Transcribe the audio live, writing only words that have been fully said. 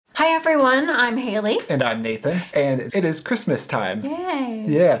Hi everyone, I'm Haley. And I'm Nathan, and it is Christmas time. Yay!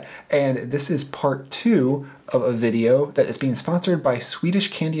 Yeah, and this is part 2 of a video that is being sponsored by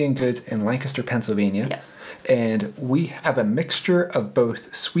Swedish Candy and Goods in Lancaster, Pennsylvania. Yes. And we have a mixture of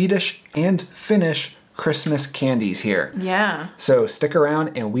both Swedish and Finnish Christmas candies here. Yeah. So stick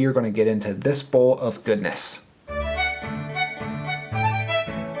around and we are going to get into this bowl of goodness.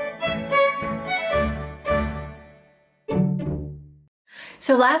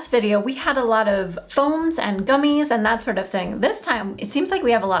 So last video, we had a lot of foams and gummies and that sort of thing. This time, it seems like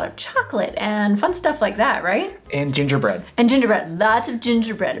we have a lot of chocolate and fun stuff like that, right? And gingerbread. And gingerbread, lots of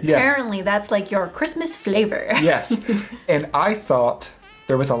gingerbread. Yes. Apparently, that's like your Christmas flavor. Yes, and I thought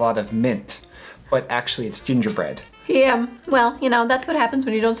there was a lot of mint, but actually it's gingerbread. Yeah, well, you know, that's what happens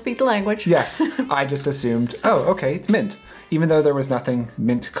when you don't speak the language. Yes, I just assumed, oh, okay, it's mint. Even though there was nothing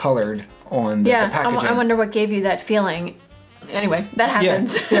mint colored on the packaging. I wonder what gave you that feeling. Anyway, that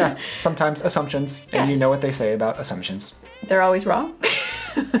happens. Yeah, sometimes assumptions, and you Yes. know what they say about assumptions. They're always wrong.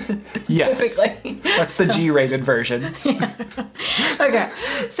 Yes, Typically. That's the G-rated version. Yeah. Okay,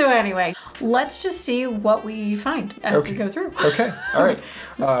 so anyway, let's just see what we find as we go through. Okay, all right,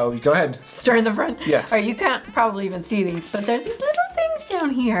 go ahead. Start in the front. Yes. All right, you can't probably even see these, but there's these little things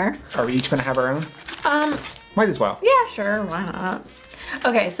down here. Are we each gonna have our own? Might as well. Yeah, sure, why not?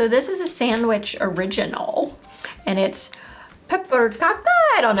 Okay, so this is a sandwich original, and it's pepper caca,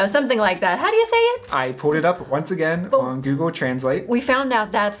 I don't know, something like that. How do you say it? I pulled it up once again on Google Translate. We found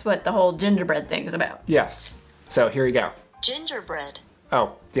out that's what the whole gingerbread thing is about. Yes, so here you go. Gingerbread.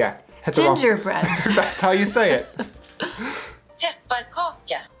 Oh, yeah. Hit the wrong- Gingerbread. That's how you say it.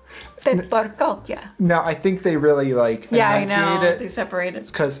 Pepparkaka. Pepparkaka. Now, I think they really like Yeah, I enunciate know. it. They separate it.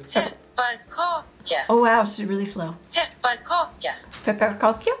 Because Pepparkaka. Oh wow, she's really slow. Pepparkaka.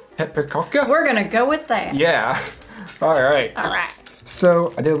 Pepparkaka? pepperkaka? We're gonna go with that. Yeah. All right. All right.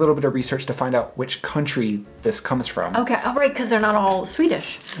 So I did a little bit of research to find out which country this comes from. Okay, all right, because they're not all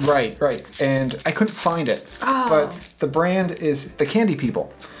Swedish. Right. And I couldn't find it. Oh. But the brand is The Candy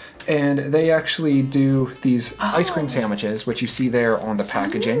People. And they actually do these ice cream sandwiches, which you see there on the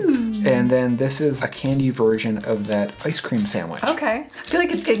packaging. And then this is a candy version of that ice cream sandwich. Okay. I feel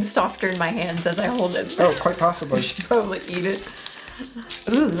like it's getting softer in my hands as I hold it. Oh, quite possibly. I should probably eat it.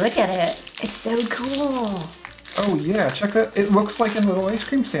 Ooh, look at it. It's so cool. Oh yeah, check that. It looks like a little ice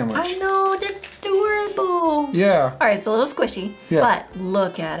cream sandwich. I know, that's adorable. Yeah. All right, it's a little squishy, but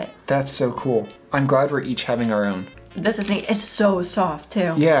look at it. That's so cool. I'm glad we're each having our own. This is neat. It's so soft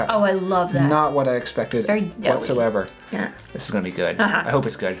too. Yeah. Oh, I love that. Not what I expected Very doughy. whatsoever. Yeah. This is gonna be good. I hope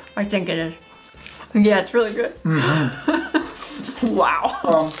it's good. I think it is. Yeah, it's really good.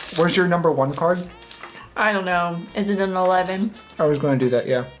 Wow. Where's your number 1 card? I don't know. Is it an 11? I was going to do that,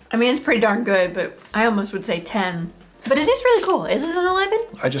 yeah. I mean, it's pretty darn good, but I almost would say 10. But it is really cool. Is it an 11?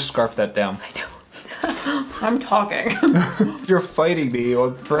 I just scarfed that down. I know. I'm talking. You're fighting me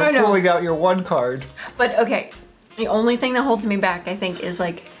for I know. pulling out your 1 card. But okay, the only thing that holds me back, I think, is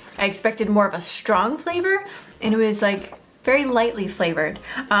like, I expected more of a strong flavor, and it was like very lightly flavored,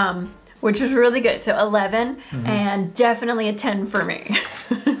 which was really good. So 11, and definitely a 10 for me.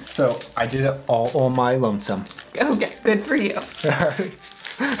 So I did it all on my lonesome. Okay, good for you.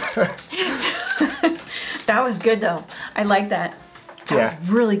 That was good though. I like that. That was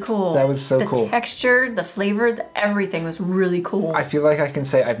really cool. That was so cool. The texture, the flavor, everything was really cool. I feel like I can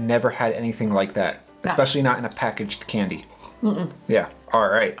say I've never had anything like that, especially not in a packaged candy. Yeah. All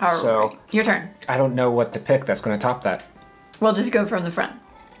right. So your turn. I don't know what to pick that's going to top that. We'll just go from the front.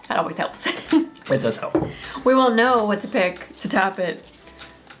 That always helps. It does help. We won't know what to pick to top it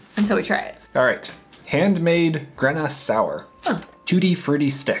until we try it. All right. Handmade Grana Sour. Tutti Frutti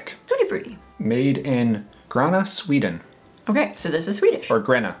Stick. Tutti Frutti. Made in Grana, Sweden. Okay, so this is Swedish. Or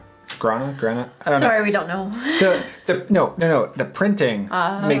Grana. Grana? I don't Sorry, we don't know. No. The printing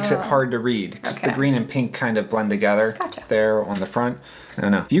makes it hard to read because the green and pink kind of blend together there on the front. I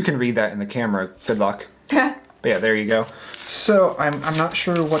don't know. If you can read that in the camera, good luck. But yeah, there you go. So I'm not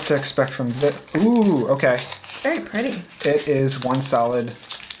sure what to expect from this. Ooh, okay. Very pretty. It is one solid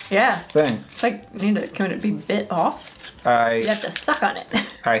thing. It's like, can it be bit off? You have to suck on it.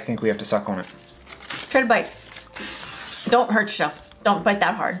 I think we have to suck on it. Try to bite. Don't hurt yourself. Don't bite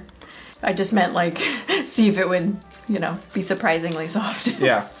that hard. I just meant like, see if it would, be surprisingly soft.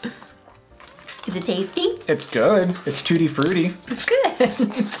 Yeah. Is it tasty? It's good. It's tutti frutti. It's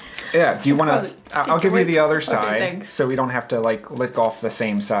good. Yeah, do you want to, I'll give you the other side thanks. so we don't have to like lick off the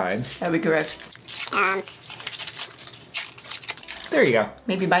same side. That'd be gross. There you go.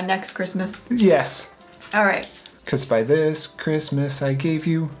 Maybe by next Christmas. Yes. All right. Because by this Christmas I gave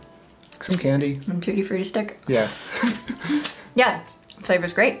you some candy. Tutti Frutti stick. Yeah. Yeah,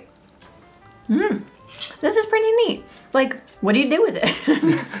 flavor's great. This is pretty neat. Like, what do you do with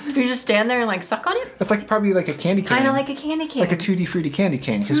it? You just stand there and like suck on it? It's like probably like a candy cane. Kind of like a candy cane. Like a Tutti Frutti candy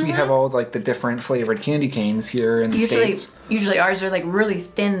cane, because we have all like the different flavored candy canes here in the States. Usually ours are like really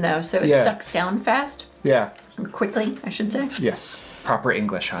thin though, so it sucks down fast. Yeah. Quickly, I should say. Yes. Proper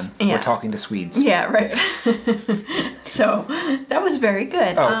English, hon. Yeah. We're talking to Swedes. Yeah, right. So that was very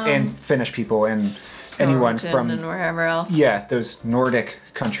good. Oh, and Finnish people and anyone from and wherever else. Yeah, those Nordic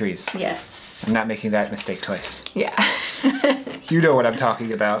countries. Yes. I'm not making that mistake twice. Yeah. You know what I'm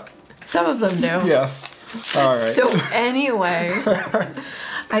talking about. Some of them do. Yes. All right. So anyway,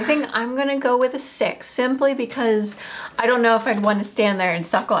 I think I'm gonna go with a 6 simply because I don't know if I'd want to stand there and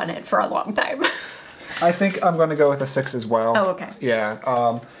suck on it for a long time. I think I'm gonna go with a 6 as well. Oh, okay.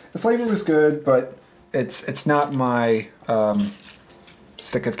 Yeah. The flavor was good, but it's not my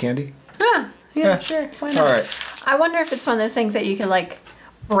stick of candy. Yeah, sure. Why not? All right. I wonder if it's one of those things that you can like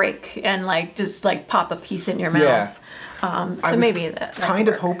break and like just like pop a piece in your mouth. Yeah. So maybe that kind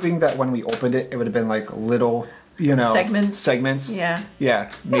of hoping that when we opened it, it would have been like little, you know, segments. Yeah.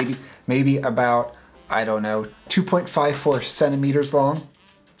 Yeah. Maybe about, I don't know, 2.54 centimeters long.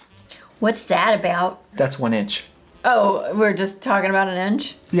 What's that about? That's 1 inch. Oh, we're just talking about an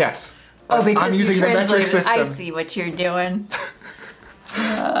inch? Yes. Oh, because I'm using the metric system. I see what you're doing.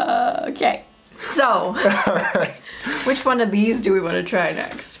 Okay. So, which one of these do we want to try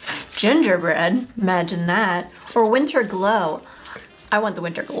next? Gingerbread, imagine that. Or Winter Glow. I want the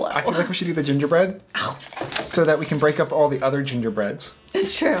Winter Glow. I feel like we should do the gingerbread so that we can break up all the other gingerbreads.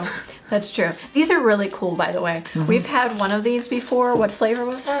 That's true. That's true. These are really cool, by the way. We've had one of these before. What flavor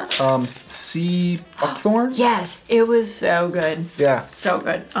was that? Sea buckthorn? Yes, it was so good. Yeah. So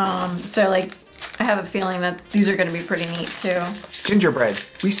good. So like, I have a feeling that these are going to be pretty neat too. Gingerbread.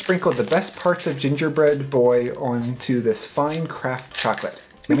 We sprinkled the best parts of Gingerbread Boy onto this fine craft chocolate.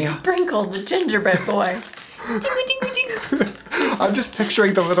 We sprinkled the Gingerbread Boy. Ding, ding, ding, ding. I'm just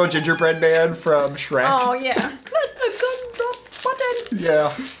picturing the little gingerbread man from Shrek. Oh yeah. Let the gun drop button. Yeah.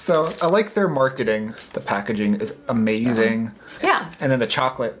 So I like their marketing. The packaging is amazing. Yeah. And then the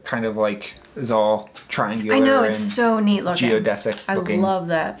chocolate kind of like is all triangular. I know, it's and so neat looking. geodesic looking. I love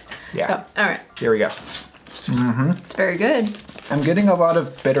that. Yeah. Oh, all right. Here we go. It's very good. I'm getting a lot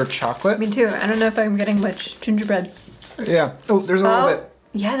of bitter chocolate. Me too. I don't know if I'm getting much gingerbread. Yeah. Oh, there's a little bit.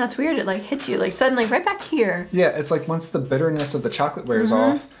 Yeah, that's weird. It like hits you like suddenly right back here. Yeah, it's like once the bitterness of the chocolate wears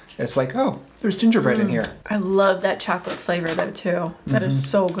off, it's like, oh, there's gingerbread in here. I love that chocolate flavor though too. That is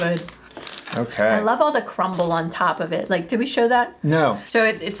so good. Okay. I love all the crumble on top of it. Like, did we show that? No. So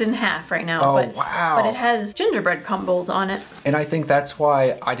it's in half right now. Oh, but, wow. But it has gingerbread crumbles on it. And I think that's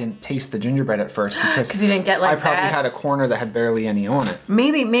why I didn't taste the gingerbread at first, because you didn't get like I probably that. had a corner that had barely any on it.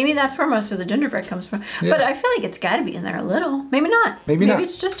 Maybe that's where most of the gingerbread comes from. Yeah. But I feel like it's got to be in there a little. Maybe not. Maybe not. Maybe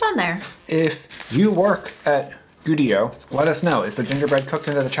it's just on there. If you work at Goodio, let us know. Is the gingerbread cooked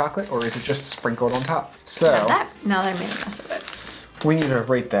into the chocolate, or is it just sprinkled on top? So Now that I made a mess of it. we need to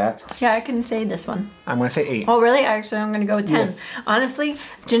rate that. Yeah, I can say this one. I'm going to say 8. Oh, really? Actually, I'm going to go with 10. Yeah. Honestly,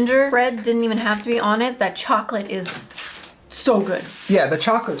 gingerbread didn't even have to be on it. That chocolate is so good. Yeah, the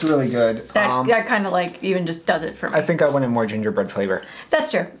chocolate's really good. That kind of like even just does it for me. I think I wanted more gingerbread flavor.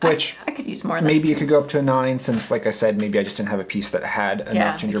 That's true. Which I could use more of that. Maybe it could go up to a 9, since, like I said, maybe I just didn't have a piece that had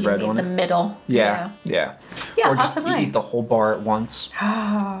enough gingerbread on the it. middle. Yeah. Yeah, Or just possibly. eat the whole bar at once.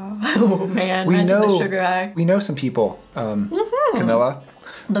 Oh man, We imagine know the sugar high. We know some people, Camilla.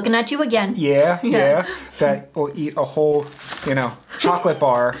 Looking at you again. Yeah, that will eat a whole, chocolate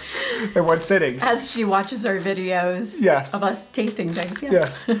bar in one sitting. As she watches our videos Yes. of us tasting things. Yeah.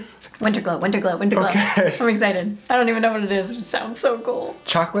 Yes. Winter glow, winter glow, winter glow. Okay. I'm excited. I don't even know what it is. It just sounds so cool.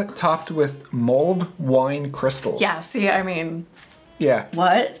 Chocolate topped with mulled wine crystals. Yeah, see, I mean, Yeah.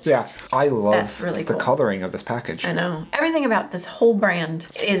 what? Yeah. I love That's really the cool. coloring of this package. I know. Everything about this whole brand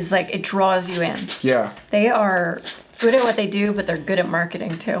is like, it draws you in. Yeah. They are good at what they do, but they're good at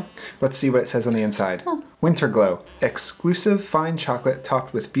marketing too. Let's see what it says on the inside. Winter Glow. Exclusive fine chocolate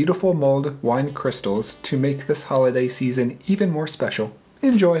topped with beautiful mulled wine crystals to make this holiday season even more special.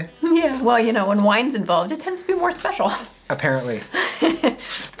 Enjoy. Yeah, well, when wine's involved, it tends to be more special. Apparently.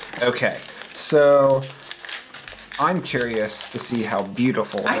 Okay, so I'm curious to see how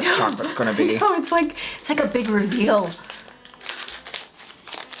beautiful this chocolate's gonna be. No, it's like a big reveal.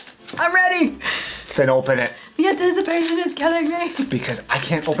 I'm ready. Then open it, The anticipation is killing me. because I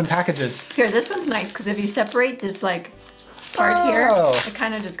can't open packages. Here, this one's nice because if you separate this like part here, it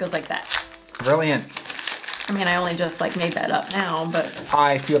kind of just goes like that. Brilliant. I mean, I only just like made that up now, but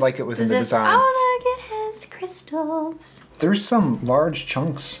I feel like it was in the design. Oh, look, it has crystals. There's some large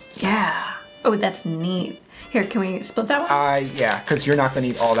chunks. Yeah. Oh, that's neat. Here, can we split that one? Yeah, because you're not going to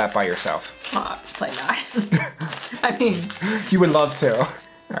eat all that by yourself. Oh, play not. I mean, you would love to. All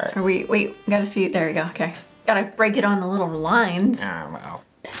right. Are we, wait, gotta see, there you go, okay. Gotta break it on the little lines. Oh, wow.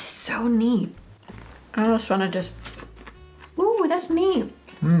 This is so neat. I almost wanna just, ooh, that's neat.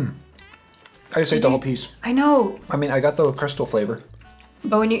 I just ate the whole piece. I know. I mean, I got the crystal flavor.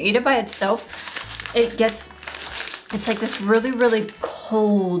 But when you eat it by itself, it's like this really, really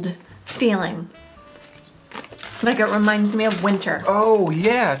cold feeling. Like it reminds me of winter. Oh,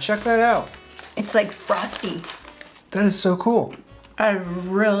 yeah, check that out. It's like frosty. That is so cool. That is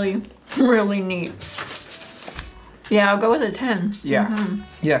really, really neat. Yeah, I'll go with a 10. Yeah.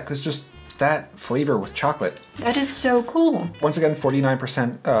 Yeah, because just that flavor with chocolate. That is so cool. Once again,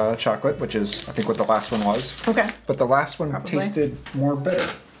 49% chocolate, which is, I think, what the last one was. Okay. But the last one tasted more bitter.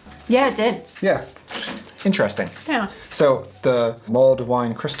 Yeah, it did. Yeah. Interesting. Yeah. So the mulled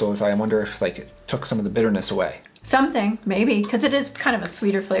wine crystals, I wonder if like it took some of the bitterness away. Something, maybe, because it is kind of a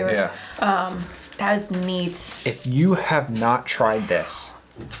sweeter flavor. Yeah. That was neat. If you have not tried this,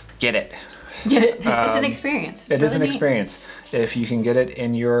 get it. Get it? It's an experience. It's It is really an neat. experience. If you can get it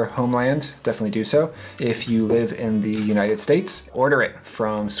in your homeland, definitely do so. If you live in the United States, order it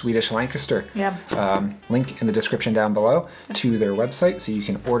from Swedish Lancaster. Yeah. Link in the description down below to their website so you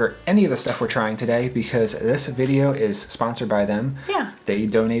can order any of the stuff we're trying today because this video is sponsored by them. Yeah. They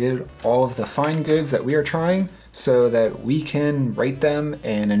donated all of the fine goods that we are trying so that we can rate them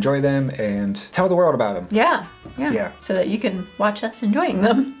and enjoy them and tell the world about them. Yeah. Yeah. Yeah. So that you can watch us enjoying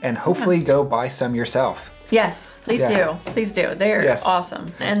them. And hopefully go buy some yourself. Yes, please Yeah. do. Please do. They're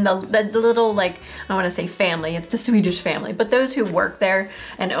awesome. And the little, like, I want to say family, it's the Swedish family, but those who work there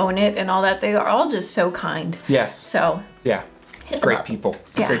and own it and all that, they are all just so kind. Yes. So, Yeah. hit them Great up. people.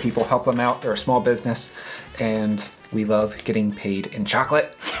 Yeah. Great people. Help them out. They're a small business and we love getting paid in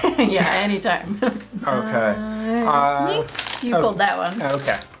chocolate. yeah, anytime. Okay. You pulled that one.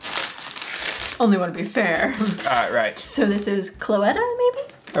 Okay. Only want to be fair. Right. So this is Cloetta, maybe?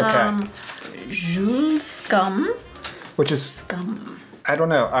 Okay. Jules Scum. Which is, Scum. I don't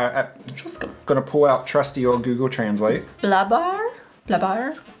know. I'm Jules Scum. gonna pull out trusty old Google Translate. Blabar?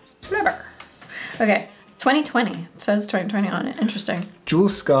 Blabar? Blabar. Okay, 2020. It says 2020 on it. Interesting. Jewel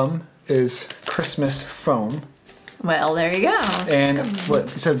Scum is Christmas foam. Well, there you go. And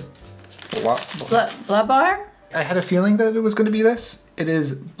what, so, Blabar? I had a feeling that it was gonna be this. It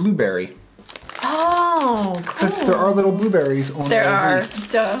is blueberry. Oh, cool. Because there are little blueberries on There the are.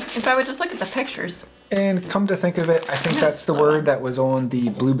 leaf. Duh. If I would just look at the pictures. And come to think of it, I think that's the word that was on the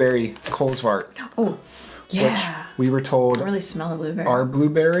blueberry Kolsvart. Oh, yeah. Which we were told I really smell the blueberry. our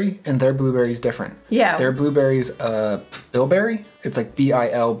blueberry and their blueberry is different. Yeah. Their blueberry is bilberry. It's like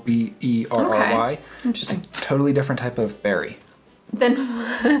Bilberry. Okay. Interesting. It's a totally different type of berry.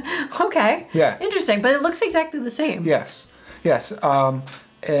 Then, okay. Yeah. Interesting, but it looks exactly the same. Yes. Yes.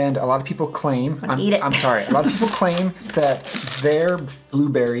 And a lot of people claim, Eat it. I'm sorry, a lot of people claim that their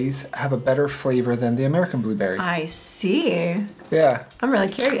blueberries have a better flavor than the American blueberries. I see. Yeah. I'm really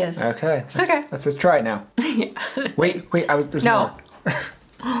curious. Okay. Okay. Let's just try it now. Yeah. Wait, there's No.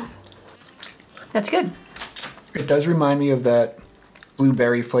 more. That's good. It does remind me of that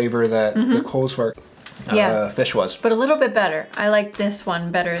blueberry flavor that the Kolsvart Yeah. fish was. But a little bit better. I like this one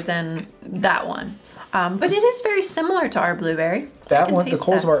better than that one. But it is very similar to our blueberry. That one, the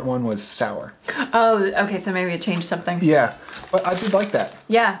Kolsvart one was sour. Oh, okay, so maybe it changed something. Yeah, but I did like that.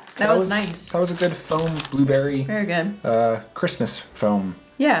 Yeah, that was nice. That was a good foam blueberry Very good. Christmas foam.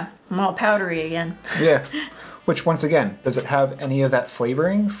 Yeah, I'm all powdery again. Yeah, which once again, does it have any of that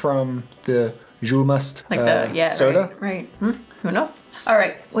flavoring from the Julmust Like the, soda? Right. Who knows? All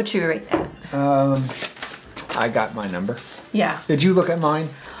right, what should we rate that? I got my number. Yeah. Did you look at mine?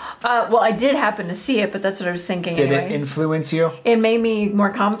 Well, I did happen to see it, but that's what I was thinking Did anyway. it influence you? It made me more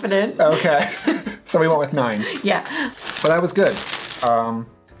confident. Okay, so we went with 9s. Yeah. Well, that was good.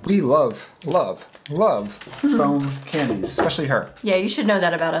 We love foam candies, especially her. Yeah, you should know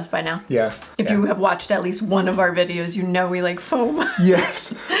that about us by now. Yeah. If you have watched at least one of our videos, you know we like foam.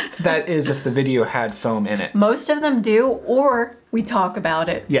 Yes, that is if the video had foam in it. Most of them do, or we talk about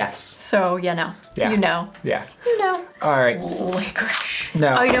it. Yes. So, you know. Yeah. You know. Yeah. You know. All right. Licorice.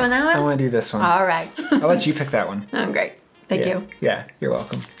 No. Oh, you doing that one? I want to do this one. All right. I'll let you pick that one. Oh, great. Thank you. Yeah, you're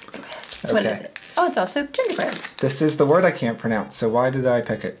welcome. What is it? Oh, it's also gingerbread. This is the word I can't pronounce, so why did I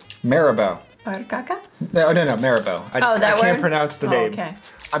pick it? Marabou. Barcaca? No, Marabou. I that can't word? pronounce the Oh, name. okay.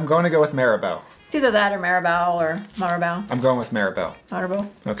 I'm going to go with Marabou. It's either that or Marabou or Marabou. I'm going with Marabou. Marabou.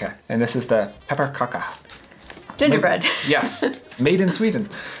 Okay, and this is the pepper caca. Gingerbread. Yes, made in Sweden.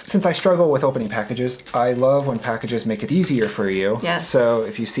 Since I struggle with opening packages, I love when packages make it easier for you. Yes. So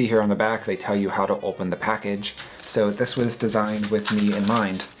if you see here on the back, they tell you how to open the package. So this was designed with me in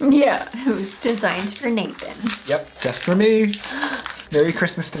mind. Yeah, it was designed for Nathan. Yep, just for me. Merry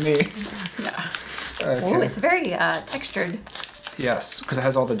Christmas to me. Yeah. Okay. Oh, it's very textured. Yes, because it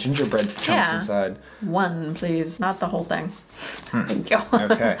has all the gingerbread chunks inside. One, please, not the whole thing. Thank you.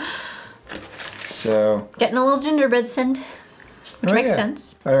 Okay. So. Getting a little gingerbread scent, which makes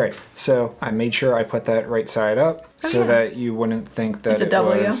sense. All right. So I made sure I put that right side up so that you wouldn't think that It's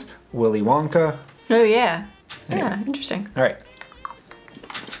a it was Willy Wonka. Oh yeah. Anyway. Yeah, interesting. All right.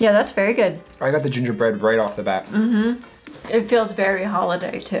 Yeah, that's very good. I got the gingerbread right off the bat. It feels very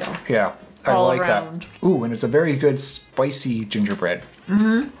holiday too. Yeah, I All like around. that. Ooh, and it's a very good spicy gingerbread.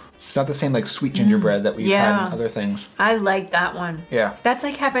 It's not the same like sweet gingerbread that we've had in other things. I like that one. Yeah. That's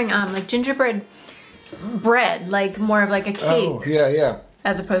like having like gingerbread bread, like more of like a cake. Oh, yeah.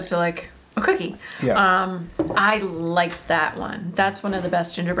 As opposed to like a cookie. Yeah. I like that one. That's one of the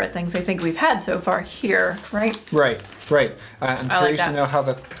best gingerbread things I think we've had so far here, right? Right. I'm curious to know how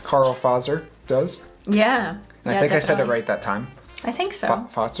the Karl Fazer does. Yeah. And I think I said it right that time. I think so.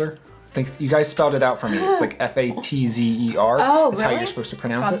 Fazer? I think you guys spelled it out for me. It's like Fatzer. Oh, That's really? how you're supposed to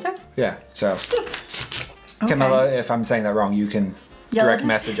pronounce Fazer? it. Yeah. So, Camilla, if I'm saying that wrong, you can Yell direct at me?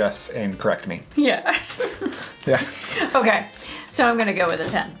 message us and correct me. Yeah. Yeah. Okay. So I'm gonna go with a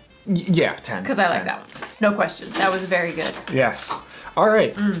 10. Yeah, 10. Because I like that one. No question. That was very good. Yes. All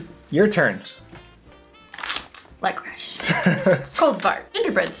right. Your turn. Licorice. Kolsvart.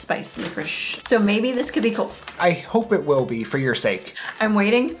 Gingerbread spice licorice. So maybe this could be cool. I hope it will be for your sake. I'm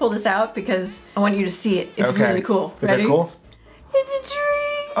waiting to pull this out because I want you to see it. It's really cool. Is Ready? it cool? It's a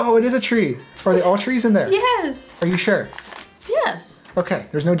tree. Oh, it is a tree. Are they all trees in there? Yes. Are you sure? Yes. Okay,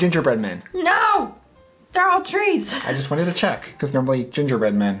 there's no gingerbread men. No. They're all trees. I just wanted to check, because normally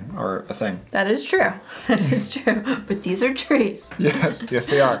gingerbread men are a thing. That is true. That is true. But these are trees. Yes,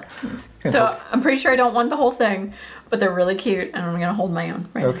 they are. So I'm pretty sure I don't want the whole thing, but they're really cute and I'm gonna hold my own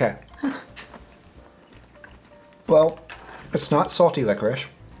right Okay. Well, it's not salty licorice.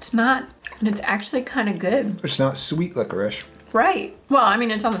 It's not, and it's actually kind of good. It's not sweet licorice. Right. Well, I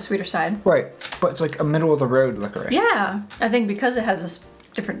mean, it's on the sweeter side. Right, but it's like a middle of the road licorice. Yeah. I think because it has this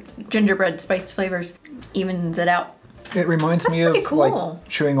different gingerbread spiced flavors, evens it out. It reminds me pretty of cool. like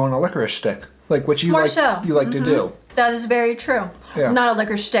chewing on a licorice stick, like what you More like. so. You like to do. That is very true. Yeah. Not a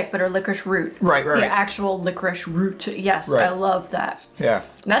licorice stick, but a licorice root. Right. The actual licorice root. Yes, Right. I love that. Yeah.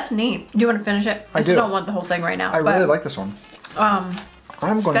 That's neat. Do you want to finish it? I do. still don't want the whole thing right now. I but, really like this one. I'm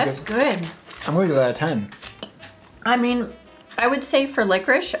going to That's good. I'm going to give that a 10. I mean, I would say for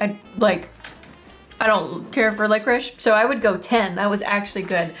licorice, I don't care for licorice, so I would go 10. That was actually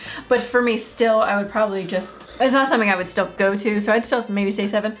good. But for me, still, I would probably just, it's not something I would still go to, so I'd still maybe say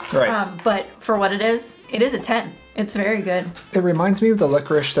 7. Right. But for what it is a 10. It's very good. It reminds me of the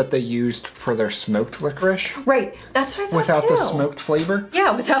licorice that they used for their smoked licorice. Right, that's what I thought Without too. the smoked flavor.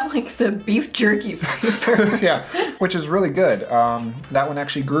 Yeah, without like the beef jerky flavor. Yeah, which is really good. That one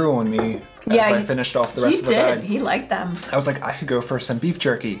actually grew on me as I finished off the rest of the bag. He liked them. I was like, I could go for some beef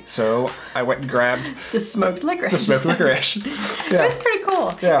jerky. So I went and grabbed The smoked licorice. the smoked licorice. It Yeah. was pretty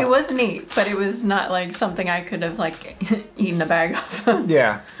cool. Yeah. It was neat, but it was not like something I could have like eaten a bag of.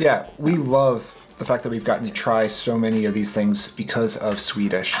 Yeah. We love the fact that we've gotten to try so many of these things because of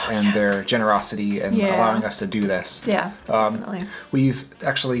Swedish and their generosity and allowing us to do this. Yeah, definitely. We've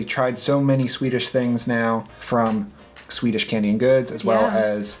actually tried so many Swedish things now, from Swedish Candy and Goods as well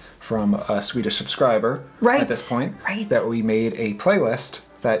as from a Swedish subscriber at this point, that we made a playlist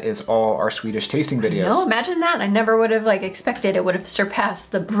that is all our Swedish tasting videos. No, imagine that. I never would have like expected it would have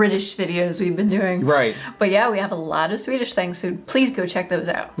surpassed the British videos we've been doing. Right. But yeah, we have a lot of Swedish things, so please go check those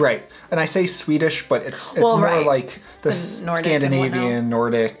out. Right. And I say Swedish, but it's Well, more like the Nordic Scandinavian,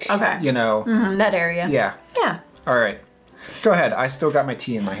 Nordic, Okay. that area. Yeah. Yeah. All right. Go ahead. I still got my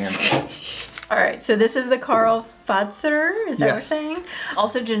tea in my hand. All right, so this is the Karl Fazer, is that what we're Yes. saying?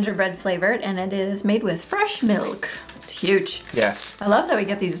 Also gingerbread flavored, and it is made with fresh milk. It's huge. Yes. I love that we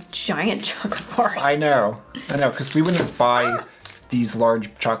get these giant chocolate bars. I know, because we wouldn't buy these large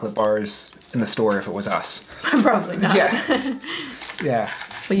chocolate bars in the store if it was us. Probably not. Yeah. Yeah.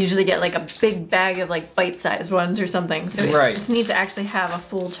 We usually get like a big bag of like bite-sized ones or something. So it's neat to actually have a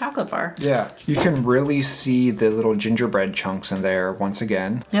full chocolate bar. Yeah. You can really see the little gingerbread chunks in there once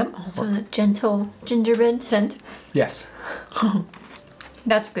again. Yep, also the gentle gingerbread scent. Yes.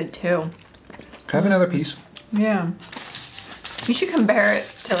 That's good too. Can I have another piece? Yeah. You should compare it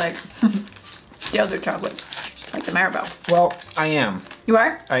to like the other chocolate, like the Marabou. Well, I am. You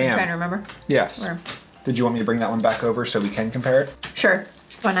are? I am. I'm trying to remember. Yes. Where? Did you want me to bring that one back over so we can compare it? Sure.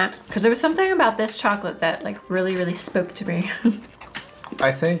 Why not? Because there was something about this chocolate that like really, really spoke to me.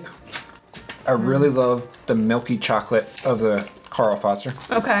 I think I really love the milky chocolate of the Karl Fazer.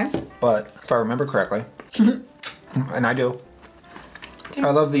 Okay. But if I remember correctly, and I do,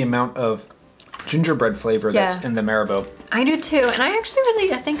 I love the amount of gingerbread flavor that's in the Marabou. I do too, and I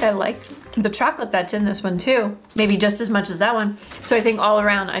actually I think I like the chocolate that's in this one too. Maybe just as much as that one. So I think all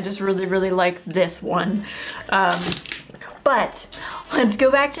around, I just really, really like this one. But let's go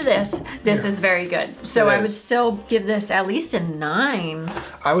back to this. This is very good. So I would still give this at least a 9.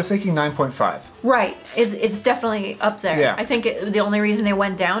 I was thinking 9.5. Right. It's definitely up there. Yeah. I think the only reason it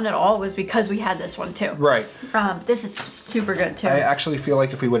went down at all was because we had this one too. Right. This is super good too. I actually feel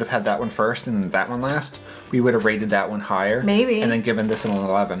like if we would have had that one first and that one last, we would have rated that one higher. Maybe. And then given this an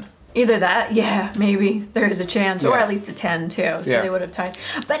 11. Either that, yeah, maybe. There is a chance. Or at least a 10 too. So they would have tied.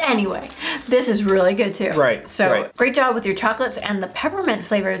 But anyway, this is really good too. Right. So great job with your chocolates and the peppermint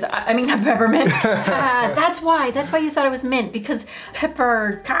flavors. I mean, not peppermint. That's why you thought it was mint, because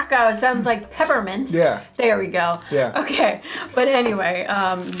pepper cacao sounds like peppermint. Yeah. There we go. Yeah. Okay. But anyway,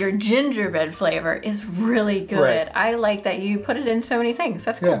 your gingerbread flavor is really good. Right. I like that you put it in so many things.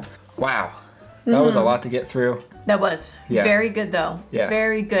 That's cool. Yeah. Wow. That was a lot to get through. That was very good though. Yes.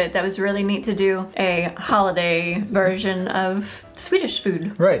 Very good. That was really neat to do a holiday version of Swedish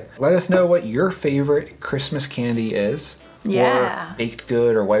food. Right. Let us know what your favorite Christmas candy is. Yeah. Or baked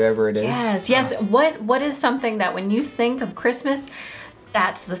good or whatever it is. Yes. What is something that when you think of Christmas,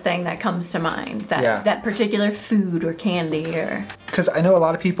 that's the thing that comes to mind? That particular food or candy or... Because I know a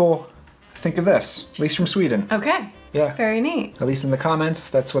lot of people think of this, at least from Sweden. Okay. Yeah. Very neat. At least in the comments,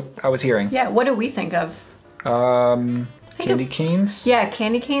 that's what I was hearing. Yeah, what do we think of? Candy canes? Yeah,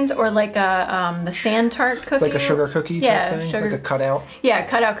 candy canes or like the sand tart cookie. Like a sugar cookie type thing? Like a cutout? Yeah,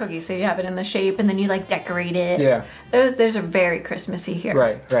 cutout cookie. So you have it in the shape and then you like decorate it. Yeah. Those are very Christmassy here.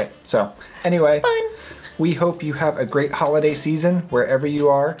 Right. So, anyway. Fun. We hope you have a great holiday season wherever you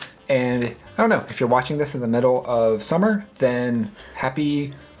are. And I don't know, if you're watching this in the middle of summer, then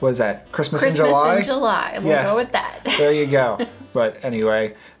happy, what is that, Christmas in July? Christmas in July. We'll go with that. There you go. But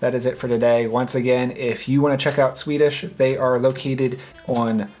anyway, that is it for today. Once again, if you want to check out Swedish, they are located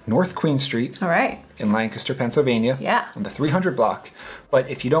on North Queen Street. All right. In Lancaster, Pennsylvania. Yeah. On the 300 block. But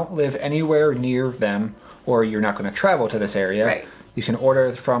if you don't live anywhere near them, or you're not going to travel to this area, you can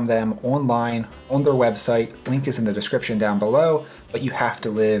order from them online on their website. Link is in the description down below, but you have to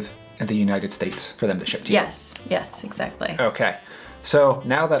live in the United States for them to ship to you. Yes, exactly. Okay. So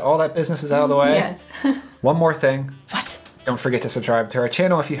now that all that business is out of the way, one more thing. What? Don't forget to subscribe to our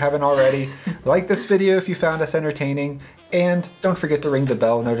channel if you haven't already. Like this video if you found us entertaining. And don't forget to ring the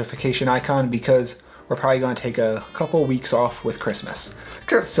bell notification icon because we're probably going to take a couple weeks off with Christmas.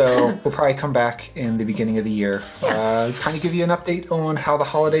 True. So we'll probably come back in the beginning of the year. Kind of give you an update on how the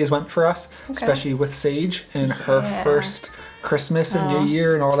holidays went for us, especially with Sage and her first Christmas and New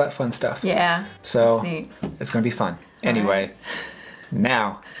Year and all that fun stuff. Yeah. So that's neat. It's going to be fun. Anyway.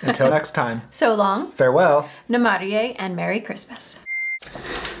 Now, until next time. So long. Farewell. Namarie and Merry Christmas.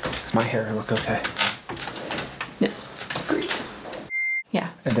 Does my hair look okay? Yes. Agreed. Yeah.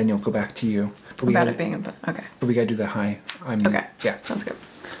 And then you'll go back to you. But About it being okay. But we gotta do the high. Okay. Yeah. Sounds good.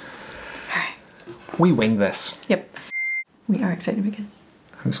 All right. We wing this. Yep. We are excited because...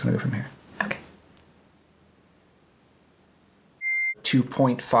 I'm just gonna go from here. Okay.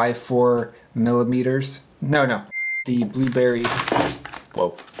 2.54 millimeters. No. The blueberry.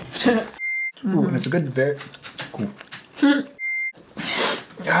 Whoa. Ooh, and it's a good Cool.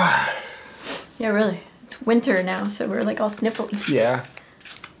 Yeah, really. It's winter now, so we're like all sniffly. Yeah.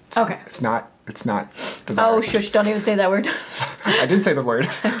 Okay. It's not the Oh, shush, don't even say that word. I didn't say the word.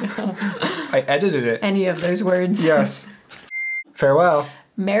 I edited it. Any of those words. Yes. Farewell.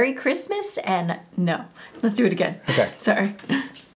 Merry Christmas and no. Let's do it again. Okay. Sorry.